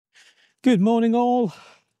Good morning all.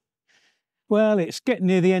 Well, it's getting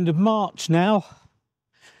near the end of March now,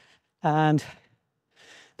 and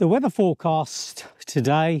the weather forecast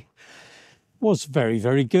today was very,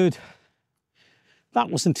 very good.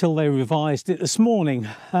 That was until they revised it this morning,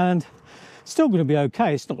 and it's still going to be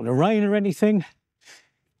okay. It's not going to rain or anything,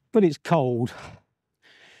 but it's cold.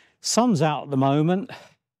 Sun's out at the moment,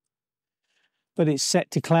 but it's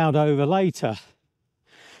set to cloud over later.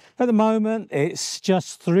 At the moment, it's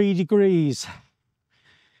just 3 degrees.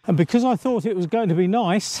 And because I thought it was going to be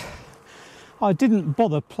nice, I didn't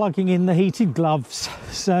bother plugging in the heated gloves.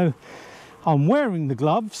 So I'm wearing the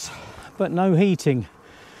gloves, but no heating.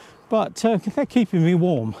 But they're keeping me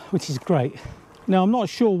warm, which is great. Now, I'm not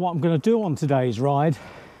sure what I'm going to do on today's ride.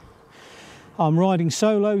 I'm riding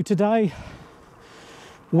solo today.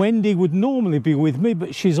 Wendy would normally be with me,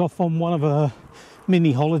 but she's off on one of her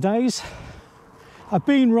mini holidays. I've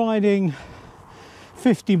been riding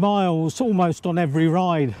 50 miles almost on every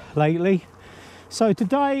ride lately. So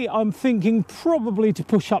today I'm thinking probably to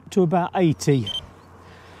push up to about 80.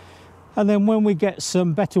 And then when we get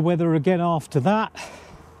some better weather again after that,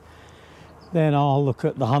 then I'll look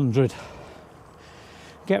at the 100.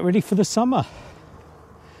 Get ready for the summer.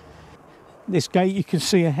 This gate you can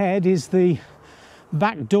see ahead is the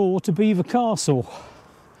back door to Belvoir Castle.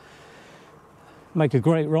 Make a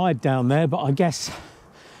great ride down there, but I guess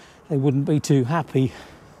they wouldn't be too happy.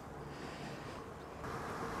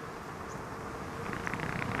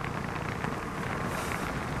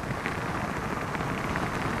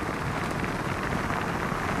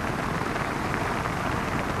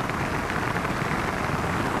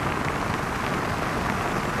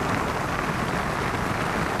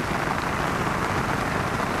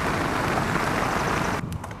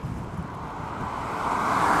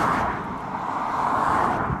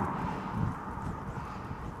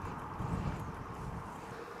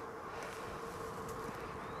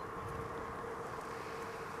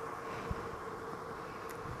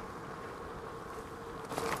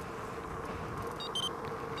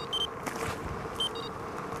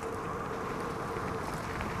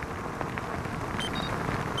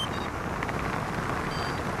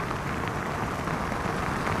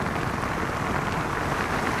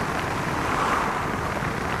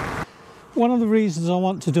 One of the reasons I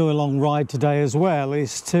want to do a long ride today as well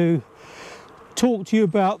is to talk to you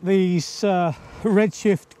about these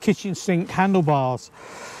Redshift kitchen sink handlebars.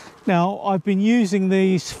 Now, I've been using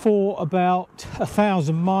these for about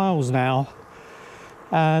 1,000 miles now,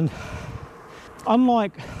 and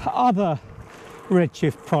unlike other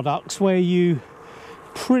Redshift products where you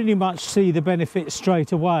pretty much see the benefits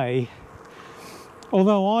straight away,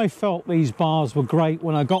 although I felt these bars were great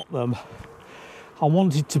when I got them, I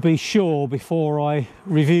wanted to be sure before I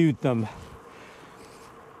reviewed them.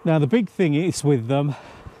 Now, the big thing is with them,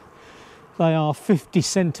 they are 50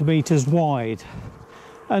 centimetres wide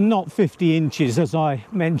and not 50 inches as I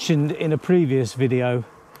mentioned in a previous video.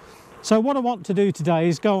 So what I want to do today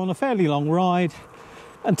is go on a fairly long ride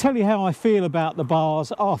and tell you how I feel about the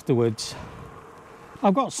bars afterwards.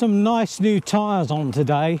 I've got some nice new tyres on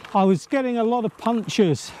today. I was getting a lot of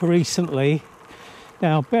punctures recently.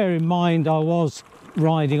 Now, bear in mind I was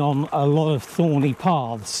riding on a lot of thorny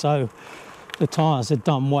paths, so the tyres had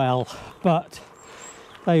done well, but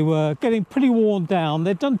they were getting pretty worn down.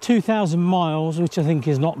 They'd done 2,000 miles, which I think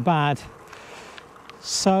is not bad.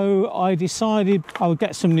 So I decided I would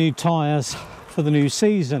get some new tyres for the new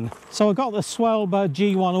season. So I got the Swelber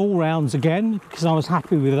G1 all-rounds again because I was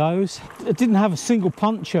happy with those. I didn't have a single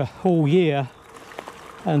puncture all year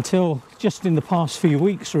until just in the past few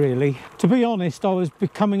weeks, really. To be honest, I was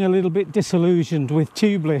becoming a little bit disillusioned with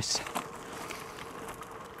tubeless.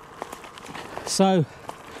 So,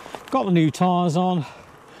 got the new tyres on.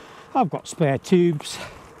 I've got spare tubes.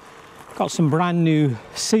 Got some brand new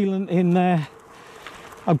sealant in there.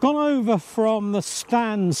 I've gone over from the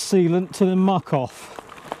stand sealant to the muck off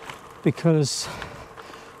because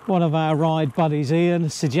one of our ride buddies,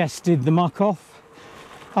 Ian, suggested the muck off.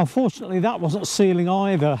 Unfortunately, that wasn't sealing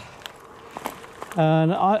either,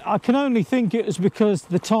 and I can only think it was because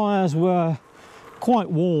the tyres were quite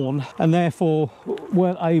worn and therefore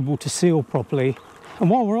weren't able to seal properly. And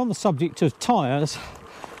while we're on the subject of tyres,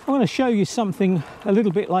 I'm going to show you something a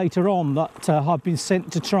little bit later on that I've been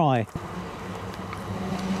sent to try.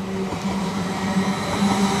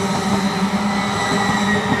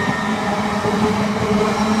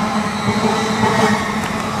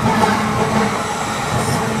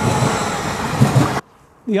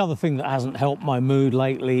 The other thing that hasn't helped my mood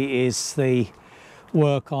lately is the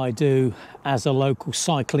work I do as a local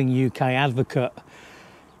Cycling UK advocate.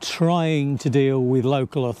 Trying to deal with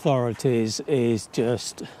local authorities is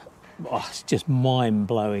just it's just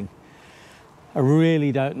mind-blowing. I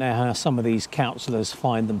really don't know how some of these councillors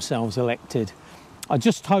find themselves elected. I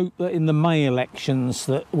just hope that in the May elections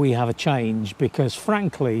that we have a change, because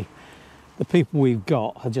frankly, the people we've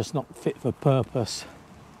got are just not fit for purpose.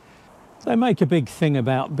 They make a big thing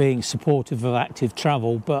about being supportive of active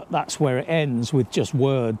travel, but that's where it ends, with just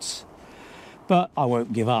words. But I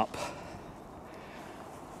won't give up.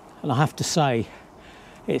 And I have to say,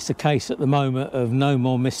 it's a case at the moment of no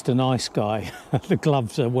more Mr. Nice Guy. The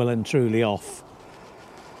gloves are well and truly off.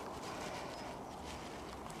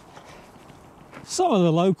 Some of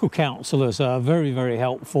the local councillors are very, very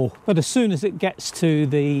helpful, but as soon as it gets to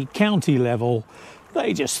the county level,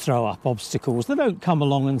 they just throw up obstacles. They don't come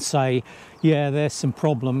along and say, yeah, there's some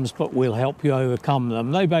problems, but we'll help you overcome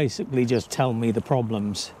them. They basically just tell me the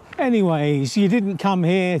problems. Anyways, you didn't come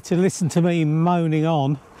here to listen to me moaning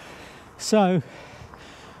on, so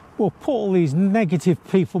we'll put all these negative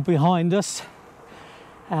people behind us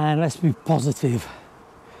and let's be positive.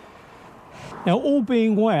 Now, all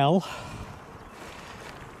being well,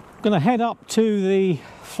 I'm going to head up to the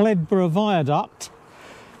Fledborough Viaduct.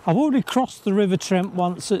 I've already crossed the River Trent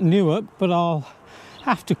once at Newark, but I'll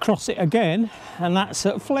have to cross it again, and that's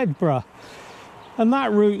at Fledborough. And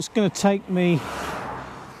that route's going to take me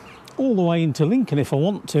all the way into Lincoln if I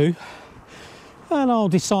want to, and I'll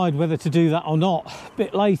decide whether to do that or not a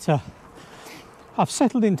bit later. I've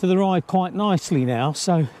settled into the ride quite nicely now,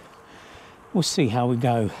 so we'll see how we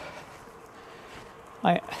go.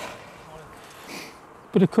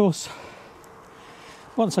 But of course,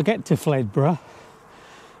 once I get to Fledborough,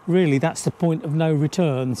 really that's the point of no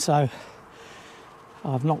return, so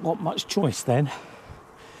I've not got much choice then.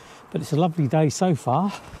 But it's a lovely day so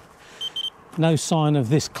far. No sign of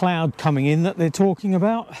this cloud coming in that they're talking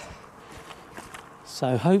about,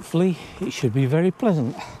 so hopefully it should be very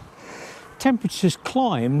pleasant. Temperatures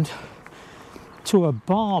climbed to a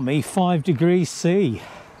balmy 5 degrees C.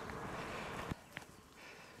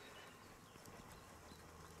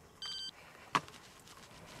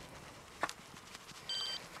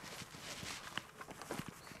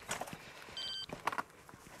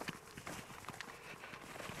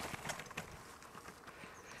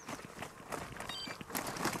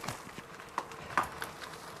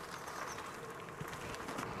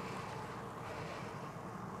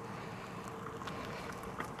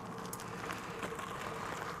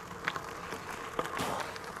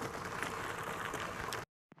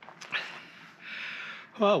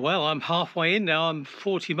 Well, I'm halfway in now. I'm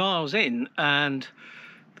 40 miles in and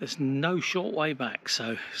there's no short way back,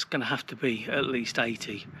 so it's going to have to be at least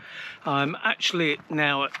 80. I'm actually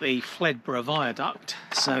now at the Fledborough Viaduct,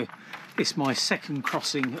 so it's my second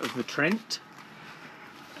crossing of the Trent,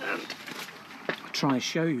 and I'll try and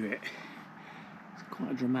show you it. It's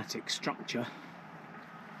quite a dramatic structure.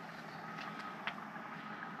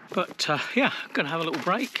 But yeah, I'm going to have a little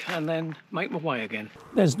break and then make my way again.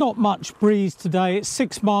 There's not much breeze today. It's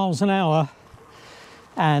 6 miles an hour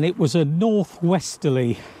and it was a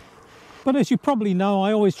northwesterly. But as you probably know,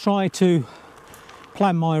 I always try to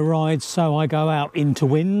plan my rides so I go out into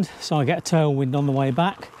wind, so I get a tailwind on the way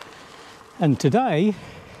back. And today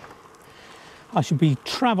I should be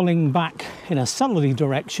travelling back in a southerly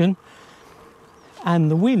direction,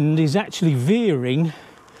 and the wind is actually veering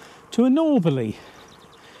to a northerly.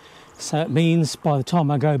 So it means by the time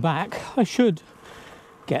I go back, I should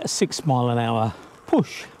get a 6 mile an hour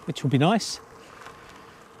push, which will be nice.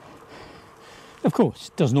 Of course,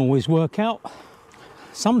 it doesn't always work out.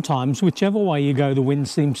 Sometimes, whichever way you go, the wind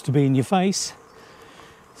seems to be in your face.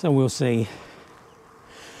 So we'll see.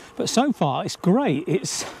 But so far, it's great.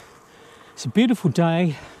 It's a beautiful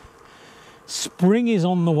day. Spring is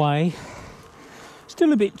on the way.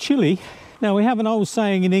 Still a bit chilly. Now, we have an old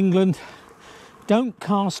saying in England, don't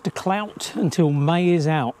cast a clout until May is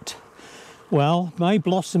out. Well, May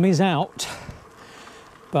blossom is out,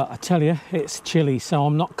 but I tell you, it's chilly, so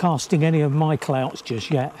I'm not casting any of my clouts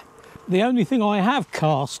just yet. The only thing I have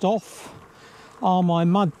cast off are my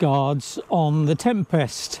mud guards on the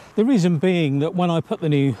Tempest. The reason being that when I put the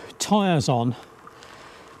new tyres on,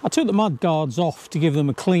 I took the mud guards off to give them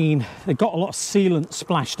a clean. They got a lot of sealant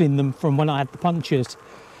splashed in them from when I had the punctures,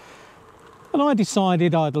 and I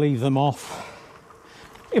decided I'd leave them off.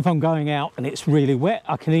 If I'm going out and it's really wet,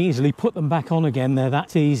 I can easily put them back on again. They're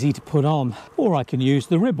that easy to put on. Or I can use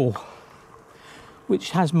the Ribble,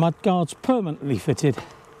 which has mud guards permanently fitted.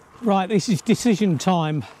 Right, this is decision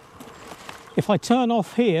time. If I turn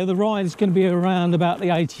off here, the ride is going to be around about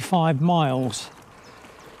the 85 miles.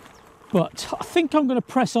 But I think I'm going to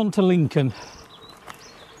press on to Lincoln.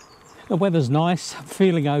 The weather's nice, I'm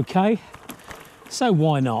feeling okay, so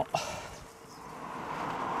why not?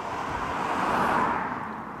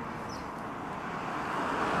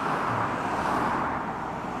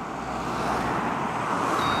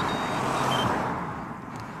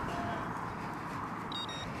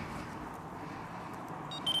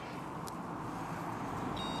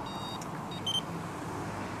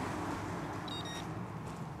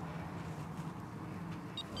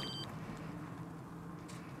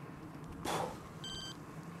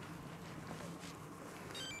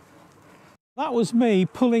 That was me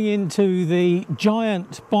pulling into the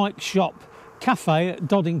giant bike shop cafe at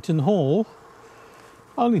Doddington Hall,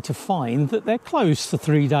 only to find that they're closed for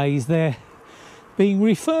 3 days. They're being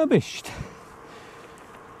refurbished.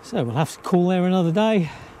 So we'll have to call there another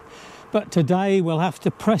day. But today we'll have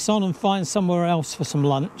to press on and find somewhere else for some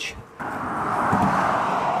lunch.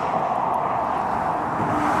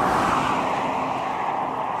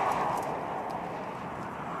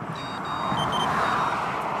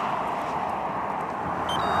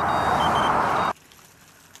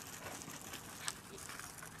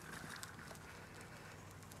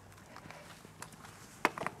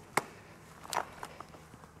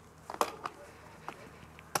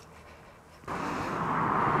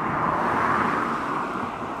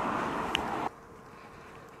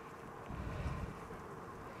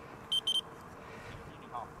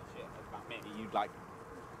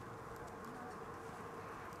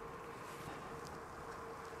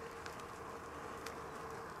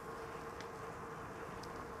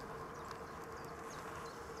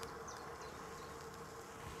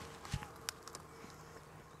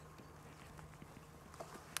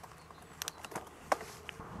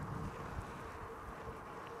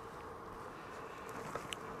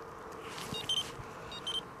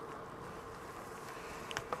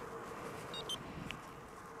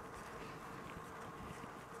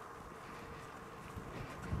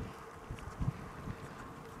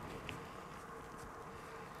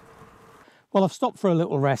 Well, I've stopped for a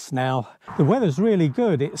little rest now. The weather's really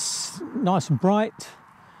good. It's nice and bright.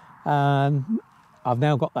 I've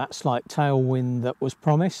now got that slight tailwind that was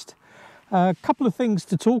promised. A couple of things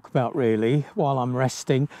to talk about really while I'm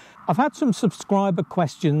resting. I've had some subscriber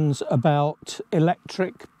questions about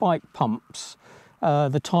electric bike pumps,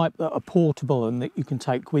 the type that are portable and that you can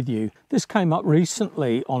take with you. This came up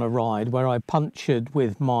recently on a ride where I punctured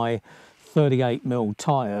with my 38mm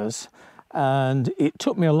tyres, and it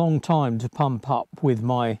took me a long time to pump up with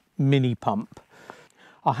my mini pump.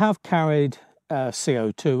 I have carried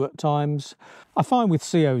CO2 at times. I find with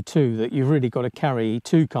CO2 that you've really got to carry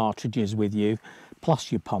 2 cartridges with you,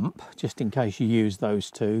 plus your pump, just in case you use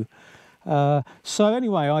those 2. So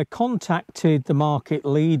anyway, I contacted the market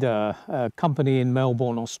leader, a company in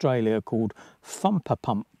Melbourne, Australia called Fumpa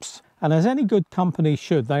Pumps. And as any good company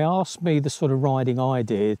should, they asked me the sort of riding I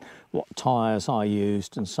did, what tyres I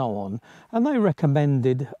used and so on. And they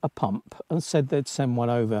recommended a pump and said they'd send one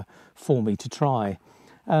over for me to try.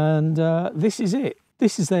 And this is it.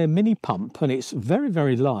 This is their mini pump, and it's very,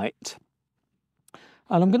 very light.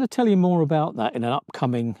 And I'm going to tell you more about that in an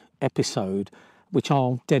upcoming episode, which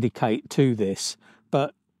I'll dedicate to this.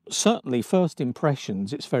 But certainly first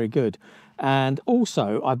impressions, it's very good. And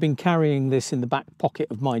also I've been carrying this in the back pocket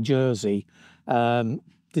of my jersey, didn't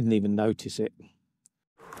even notice it.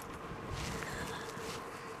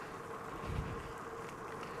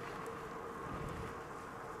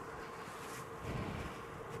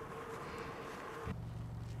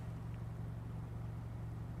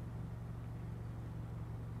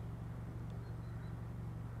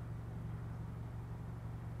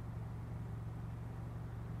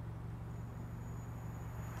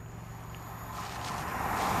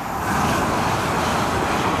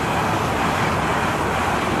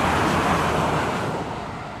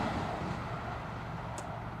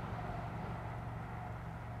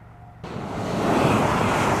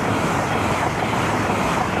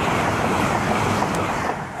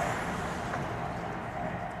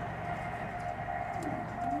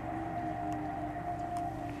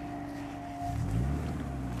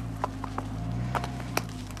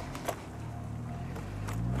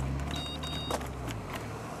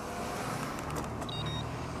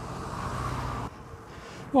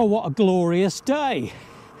 Well, what a glorious day.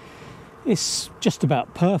 It's just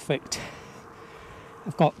about perfect.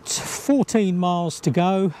 I've got 14 miles to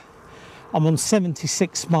go. I'm on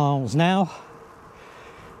 76 miles now.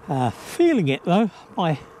 Feeling it though.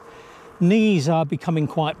 My knees are becoming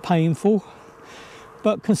quite painful.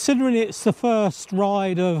 But considering it's the first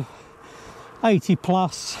ride of 80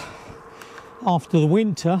 plus after the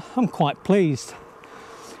winter, I'm quite pleased.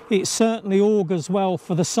 It certainly augurs well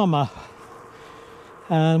for the summer.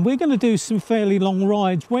 And we're going to do some fairly long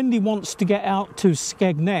rides. Wendy wants to get out to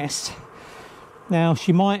Skegness. Now,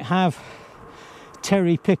 she might have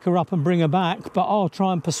Terry pick her up and bring her back, but I'll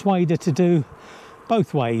try and persuade her to do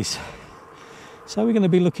both ways. So we're going to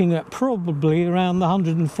be looking at probably around the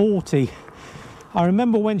 140. I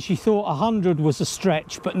remember when she thought 100 was a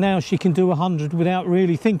stretch, but now she can do 100 without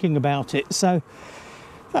really thinking about it. So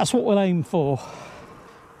that's what we'll aim for.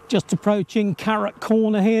 Just approaching Carrot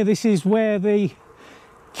Corner here. This is where the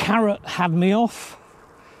Carrot had me off.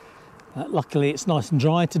 Luckily it's nice and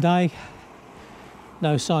dry today.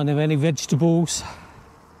 No sign of any vegetables.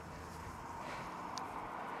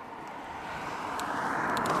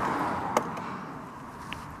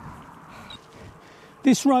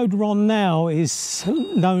 This road we're on now is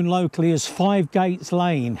known locally as Five Gates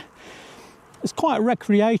Lane. It's quite a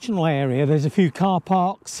recreational area. There's a few car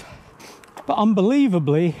parks, but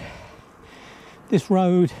unbelievably, this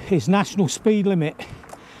road is national speed limit,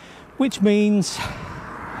 which means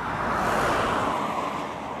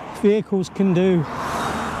vehicles can do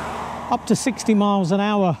up to 60 miles an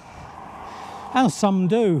hour, and some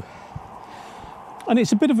do. And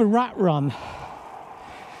it's a bit of a rat run.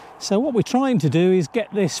 So what we're trying to do is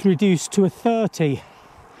get this reduced to a 30.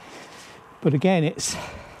 But again, it's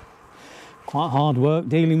quite hard work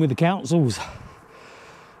dealing with the councils.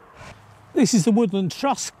 This is the Woodland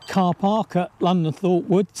Trust car park at London Thorpe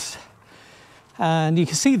Woods. And you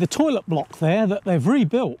can see the toilet block there that they've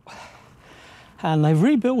rebuilt. And they've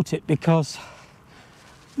rebuilt it because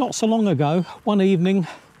not so long ago, one evening,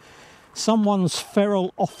 someone's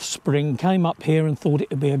feral offspring came up here and thought it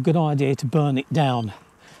would be a good idea to burn it down.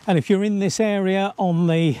 And if you're in this area on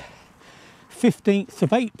the 15th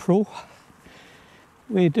of April,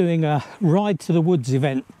 we're doing a Ride to the Woods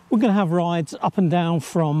event. We're going to have rides up and down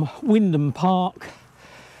from Wyndham Park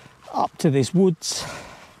up to this woods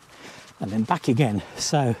and then back again.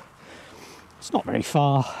 So it's not very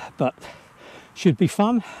far, but should be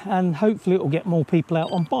fun, and hopefully it will get more people out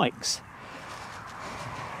on bikes.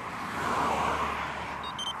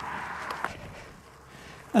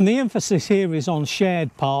 And the emphasis here is on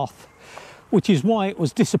shared path, which is why it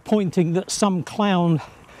was disappointing that some clown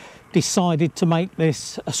decided to make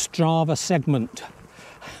this a Strava segment.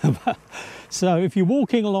 So if you're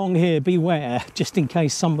walking along here, beware, just in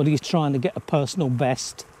case somebody's trying to get a personal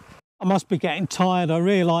best. I must be getting tired. I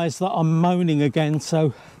realise that I'm moaning again,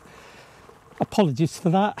 so apologies for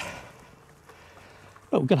that.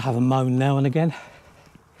 But we're going to have a moan now and again.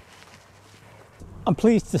 I'm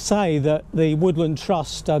pleased to say that the Woodland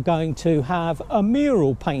Trust are going to have a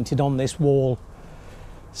mural painted on this wall,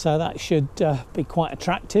 so that should be quite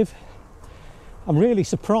attractive. I'm really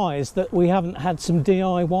surprised that we haven't had some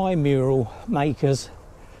DIY mural makers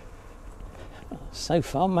so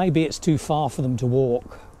far. Maybe it's too far for them to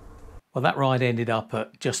walk. Well, that ride ended up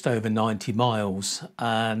at just over 90 miles,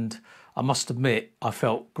 and I must admit I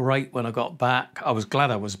felt great when I got back. I was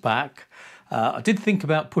glad I was back. I did think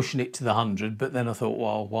about pushing it to the 100, but then I thought,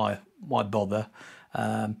 well, why bother?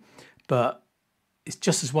 But it's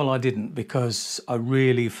just as well I didn't, because I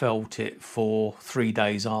really felt it for 3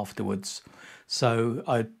 days afterwards. So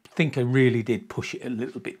I think I really did push it a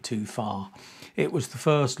little bit too far. It was the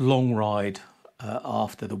first long ride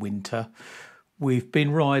after the winter. We've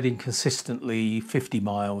been riding consistently 50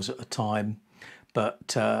 miles at a time,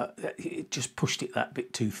 but it just pushed it that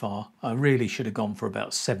bit too far. I really should have gone for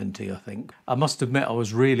about 70, I think. I must admit I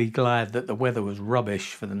was really glad that the weather was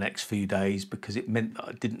rubbish for the next few days, because it meant that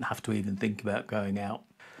I didn't have to even think about going out.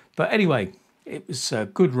 But anyway, it was a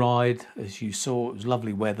good ride. As you saw, it was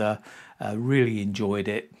lovely weather. Really enjoyed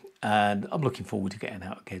it, and I'm looking forward to getting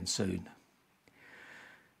out again soon.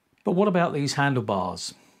 But what about these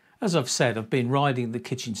handlebars? As I've said, I've been riding the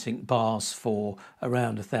kitchen sink bars for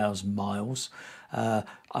around 1,000 miles. I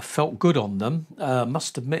felt good on them.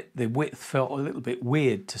 Must admit the width felt a little bit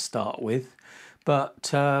weird to start with,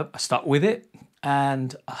 but I stuck with it.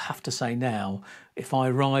 And I have to say now, if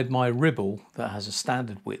I ride my Ribble that has a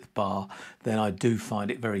standard width bar, then I do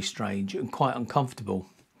find it very strange and quite uncomfortable.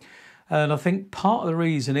 And I think part of the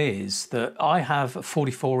reason is that I have a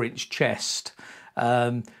 44-inch chest.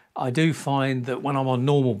 I do find that when I'm on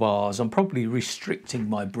normal bars, I'm probably restricting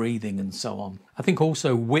my breathing and so on. I think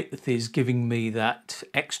also width is giving me that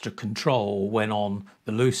extra control when on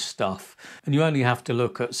the loose stuff. And you only have to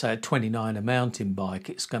look at, say, a 29er mountain bike,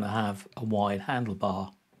 it's going to have a wide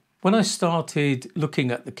handlebar. When I started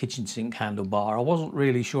looking at the kitchen sink handlebar, I wasn't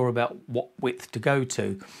really sure about what width to go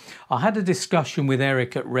to. I had a discussion with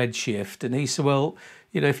Eric at Redshift, and he said, well,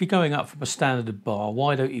 you know, if you're going up from a standard bar,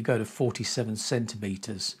 why don't you go to 47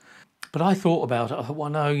 centimetres? But I thought about it. I thought, well,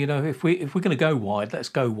 no, you know, if we're going to go wide, let's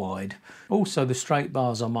go wide. Also, the straight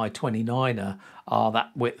bars on my 29er are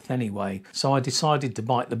that width anyway. So I decided to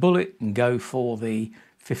bite the bullet and go for the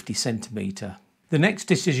 50 centimetre. The next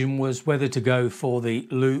decision was whether to go for the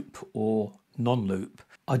loop or non-loop.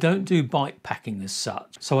 I don't do bike packing as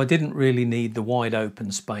such, so I didn't really need the wide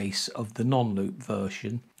open space of the non-loop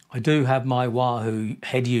version. I do have my Wahoo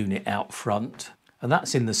head unit out front, and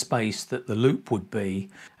that's in the space that the loop would be.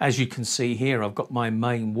 As you can see here, I've got my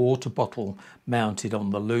main water bottle mounted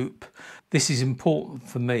on the loop. This is important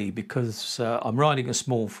for me because I'm riding a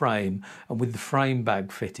small frame, and with the frame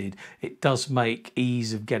bag fitted, it does make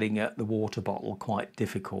ease of getting at the water bottle quite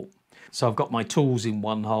difficult. So I've got my tools in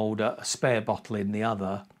one holder, a spare bottle in the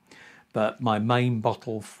other, but my main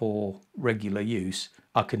bottle for regular use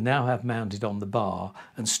I can now have mounted on the bar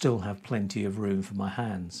and still have plenty of room for my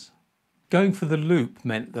hands. Going for the loop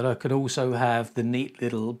meant that I could also have the neat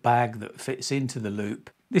little bag that fits into the loop.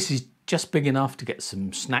 This is just big enough to get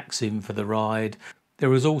some snacks in for the ride.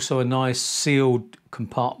 There is also a nice sealed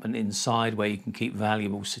compartment inside where you can keep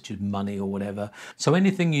valuables such as money or whatever. So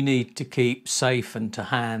anything you need to keep safe and to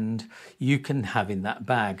hand, you can have in that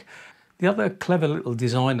bag. The other clever little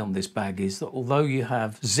design on this bag is that although you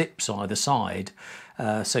have zips either side,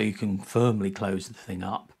 so you can firmly close the thing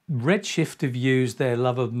up, Redshift have used their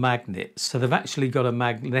love of magnets, so they've actually got a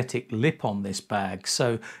magnetic lip on this bag,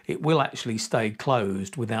 so it will actually stay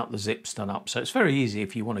closed without the zips done up. So it's very easy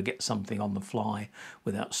if you want to get something on the fly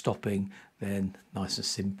without stopping, then nice and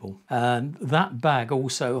simple. And that bag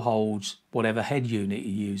also holds whatever head unit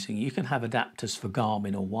you're using. You can have adapters for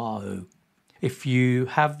Garmin or Wahoo. If you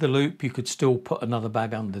have the loop, you could still put another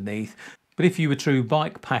bag underneath. But if you were true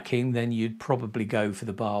bike packing, then you'd probably go for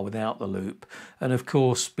the bar without the loop. And of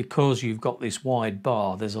course, because you've got this wide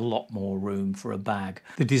bar, there's a lot more room for a bag.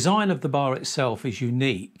 The design of the bar itself is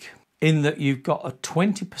unique in that you've got a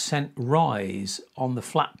 20% rise on the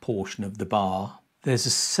flat portion of the bar. There's a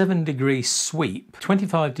 7-degree sweep,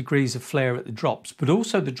 25 degrees of flare at the drops, but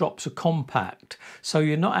also the drops are compact. So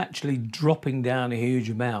you're not actually dropping down a huge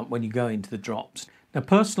amount when you go into the drops. Now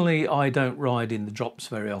personally, I don't ride in the drops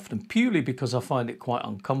very often, purely because I find it quite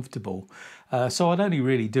uncomfortable. So I'd only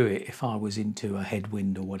really do it if I was into a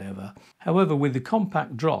headwind or whatever. However, with the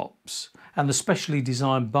compact drops and the specially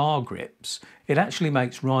designed bar grips, it actually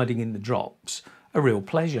makes riding in the drops a real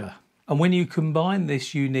pleasure. And when you combine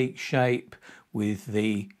this unique shape with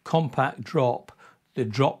the compact drop, the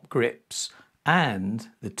drop grips and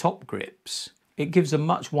the top grips, it gives a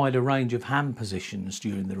much wider range of hand positions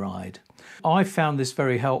during the ride. I found this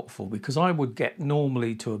very helpful because I would get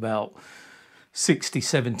normally to about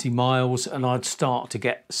 60-70 miles and I'd start to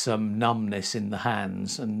get some numbness in the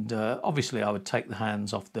hands, and obviously I would take the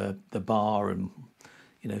hands off the bar and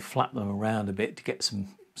flap them around a bit to get some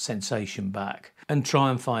sensation back and try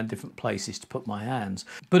and find different places to put my hands.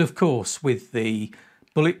 But of course, with the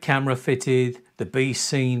bullet camera fitted, the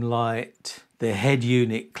B-scene light, the head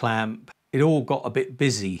unit clamp, it all got a bit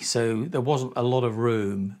busy, so there wasn't a lot of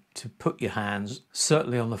room to put your hands,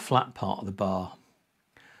 certainly on the flat part of the bar.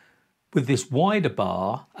 With this wider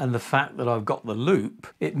bar and the fact that I've got the loop,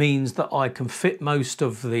 it means that I can fit most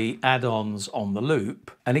of the add-ons on the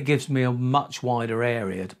loop, and it gives me a much wider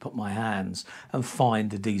area to put my hands and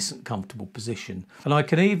find a decent comfortable position. And I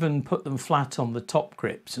can even put them flat on the top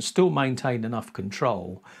grips and still maintain enough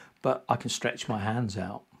control, but I can stretch my hands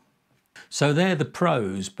out. So they're the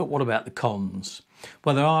pros, but what about the cons?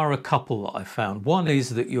 Well, there are a couple that I found. One is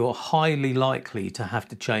that you're highly likely to have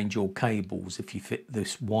to change your cables if you fit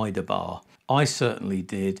this wider bar. I certainly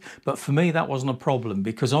did, but for me that wasn't a problem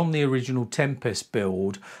because on the original Tempest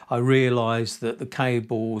build I realised that the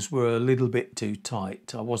cables were a little bit too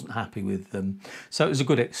tight. I wasn't happy with them, so it was a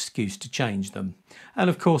good excuse to change them. And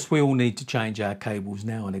of course we all need to change our cables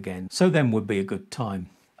now and again, so then would be a good time.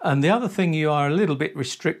 And the other thing you are a little bit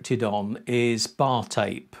restricted on is bar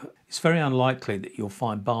tape. It's very unlikely that you'll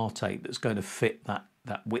find bar tape that's going to fit that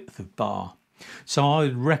width of bar. So I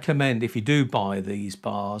would recommend, if you do buy these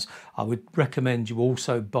bars, I would recommend you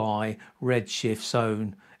also buy Redshift's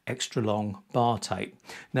own extra long bar tape.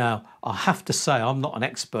 Now, I have to say I'm not an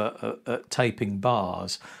expert at taping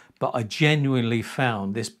bars, but I genuinely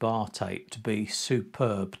found this bar tape to be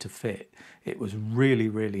superb to fit. It was really,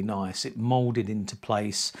 really nice. It moulded into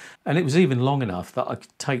place, and it was even long enough that I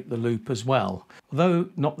could tape the loop as well. Although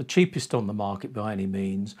not the cheapest on the market by any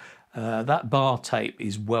means, that bar tape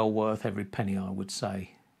is well worth every penny, I would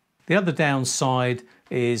say. The other downside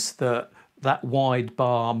is that wide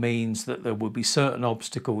bar means that there will be certain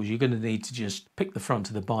obstacles. You're going to need to just pick the front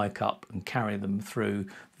of the bike up and carry them through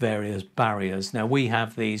various barriers. Now we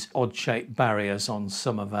have these odd shaped barriers on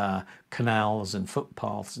some of our canals and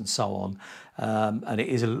footpaths and so on, and it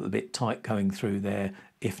is a little bit tight going through there,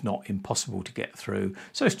 if not impossible to get through.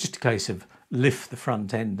 So it's just a case of lift the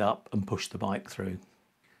front end up and push the bike through.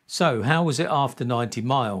 So how was it after 90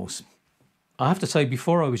 miles? I have to say,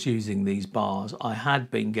 before I was using these bars, I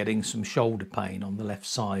had been getting some shoulder pain on the left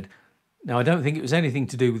side. Now, I don't think it was anything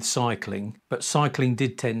to do with cycling, but cycling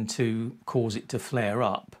did tend to cause it to flare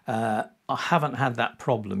up. I haven't had that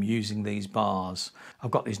problem using these bars.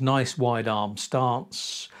 I've got this nice wide arm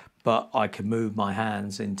stance, but I can move my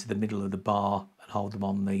hands into the middle of the bar and hold them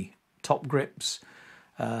on the top grips.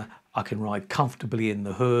 I can ride comfortably in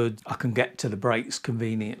the hood. I can get to the brakes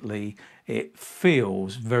conveniently. It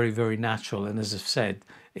feels very, very natural. And as I've said,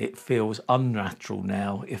 it feels unnatural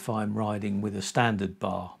now if I'm riding with a standard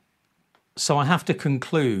bar. So I have to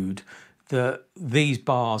conclude that these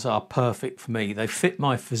bars are perfect for me. They fit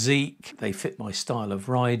my physique, they fit my style of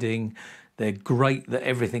riding, they're great that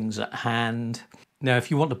everything's at hand. Now, if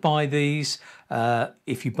you want to buy these,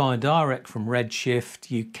 if you buy direct from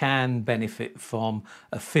Redshift, you can benefit from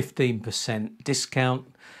a 15%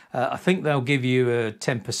 discount. I think they'll give you a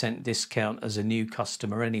 10% discount as a new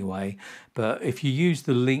customer anyway, but if you use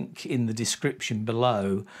the link in the description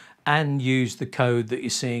below and use the code that you're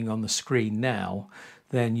seeing on the screen now,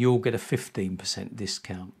 then you'll get a 15%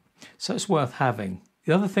 discount. So it's worth having.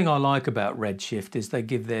 The other thing I like about Redshift is they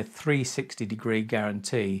give their 360-degree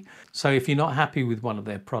guarantee. So if you're not happy with one of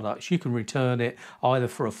their products, you can return it either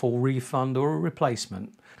for a full refund or a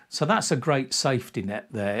replacement. So that's a great safety net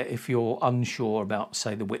there if you're unsure about,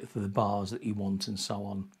 say, the width of the bars that you want and so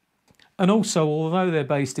on. And also, although they're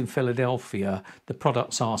based in Philadelphia, the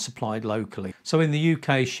products are supplied locally. So in the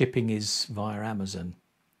UK, shipping is via Amazon.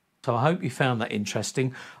 So I hope you found that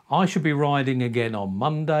interesting. I should be riding again on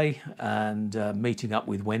Monday and meeting up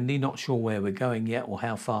with Wendy. Not sure where we're going yet or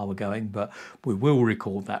how far we're going, but we will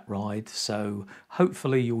record that ride. So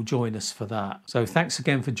hopefully you'll join us for that. So thanks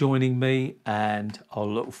again for joining me, and I'll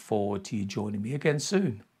look forward to you joining me again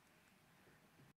soon.